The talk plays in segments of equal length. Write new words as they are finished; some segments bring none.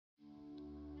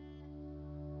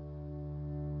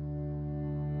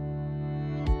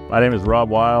My name is Rob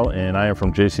Weil, and I am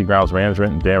from JC Grounds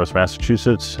Management in Danvers,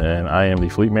 Massachusetts, and I am the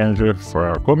fleet manager for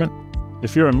our equipment.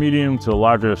 If you're a medium to a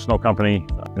larger snow company,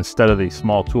 instead of the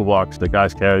small toolbox that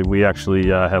guys carry, we actually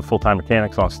have full-time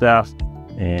mechanics on staff,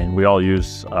 and we all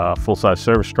use full-size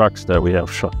service trucks that we have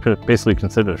basically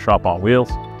considered a shop on wheels.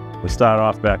 We start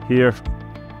off back here.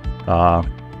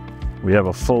 We have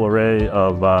a full array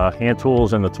of hand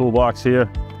tools in the toolbox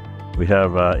here. We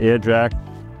have air jack,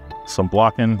 some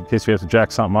blocking in case we have to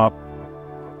jack something up.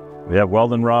 We have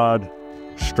welding rod,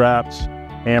 straps,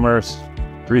 hammers,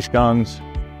 grease guns.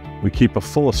 We keep a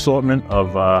full assortment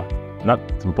of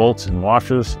nuts and bolts and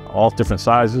washers, all different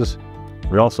sizes.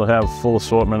 We also have full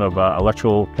assortment of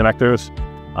electrical connectors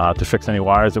to fix any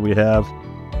wires that we have.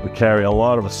 We carry a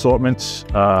lot of assortments,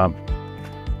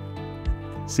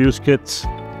 fuse kits,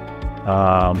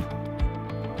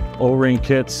 O-ring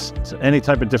kits, any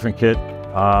type of different kit,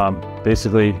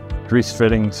 basically grease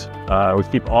fittings. We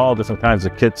keep all different kinds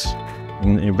of kits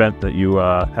in the event that you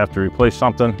have to replace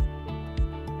something.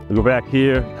 We go back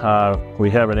here, we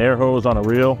have an air hose on a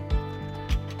reel,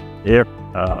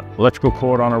 electrical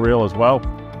cord on a reel as well.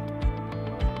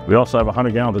 We also have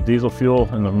 100 gallons of diesel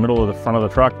fuel in the middle of the front of the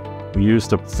truck. We use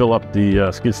to fill up the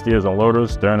skid steers and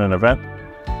loaders during an event.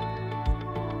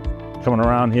 Coming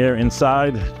around here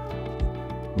inside,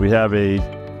 we have a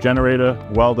generator,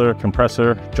 welder,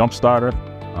 compressor, jump starter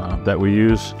that we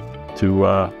use to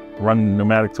run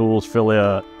pneumatic tools, fill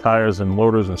tires and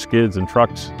loaders and skids and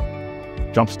trucks,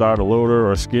 jump start a loader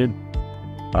or a skid.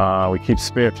 We keep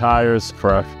spare tires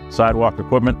for our sidewalk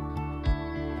equipment.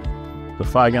 The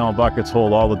 5-gallon buckets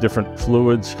hold all the different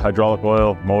fluids, hydraulic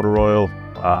oil, motor oil,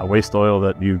 waste oil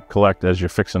that you collect as you're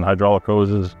fixing hydraulic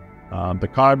hoses. The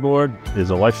cardboard is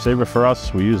a lifesaver for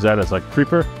us. We use that as like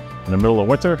creeper in the middle of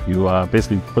winter. You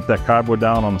basically put that cardboard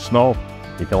down on the snow.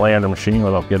 You can lay on the machine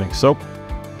without getting soaked.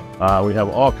 We have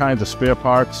all kinds of spare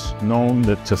parts known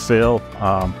to fail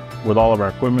with all of our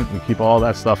equipment. We keep all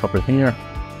that stuff up in here.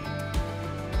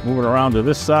 Moving around to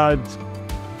this side,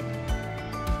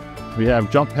 we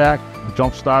have jump pack,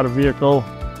 jump starter vehicle.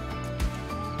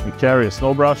 We carry a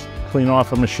snow brush, clean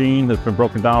off a machine that's been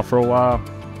broken down for a while.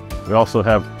 We also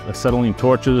have acetylene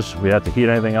torches. We have to heat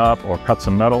anything up or cut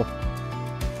some metal.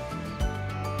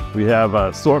 We have an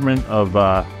assortment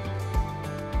of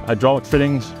hydraulic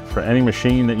fittings for any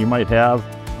machine that you might have.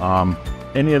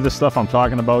 Any of this stuff I'm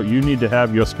talking about, you need to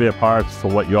have your spare parts for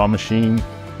what your machine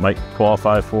might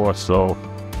qualify for. So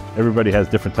everybody has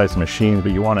different types of machines,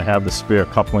 but you want to have the spare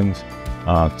couplings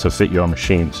to fit your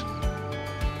machines.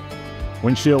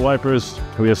 Windshield wipers,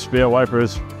 we have spare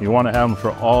wipers. You want to have them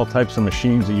for all types of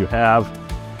machines that you have.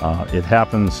 It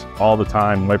happens all the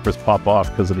time. Wipers pop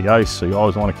off because of the ice, so you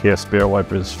always want to carry spare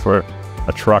wipers for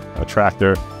a truck, a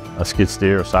tractor, a skid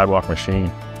steer, a sidewalk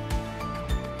machine.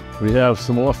 We have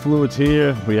some more fluids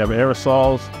here. We have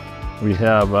aerosols. We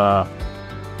have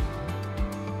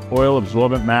oil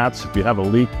absorbent mats if you have a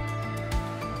leak.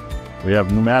 We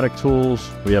have pneumatic tools.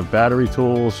 We have battery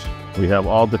tools. We have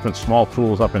all different small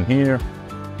tools up in here.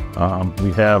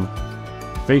 We have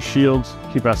face shields,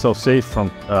 keep ourselves safe from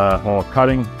when we're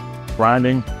cutting,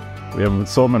 grinding. We have an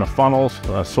assortment of funnels,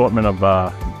 an assortment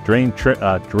of drain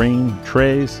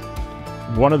trays.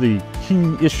 One of the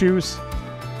key issues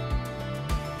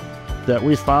that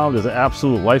we found is an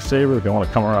absolute lifesaver if you want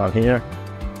to come around here.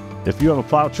 If you have a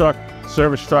plow truck,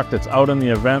 service truck that's out in the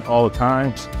event all the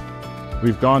time,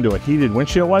 we've gone to a heated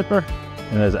windshield wiper,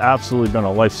 and it has absolutely been a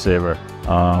lifesaver,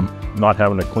 not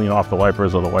having to clean off the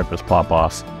wipers or the wipers pop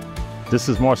off. This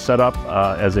is more set up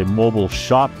as a mobile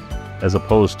shop as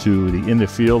opposed to the in the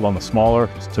field on the smaller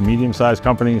to medium-sized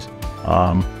companies.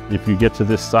 If you get to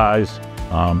this size,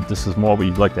 this is more what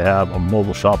you'd like to have, a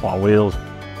mobile shop on wheels.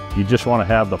 You just want to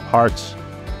have the parts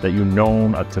that you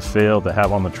know to fail to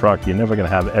have on the truck. You're never going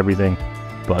to have everything,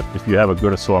 but if you have a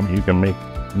good assortment, you can make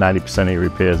 90% of your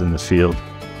repairs in this field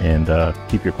and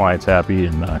keep your clients happy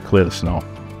and clear the snow.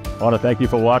 I want to thank you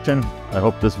for watching. I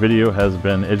hope this video has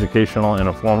been educational and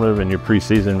informative in your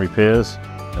pre-season repairs,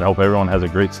 and I hope everyone has a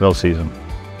great snow season.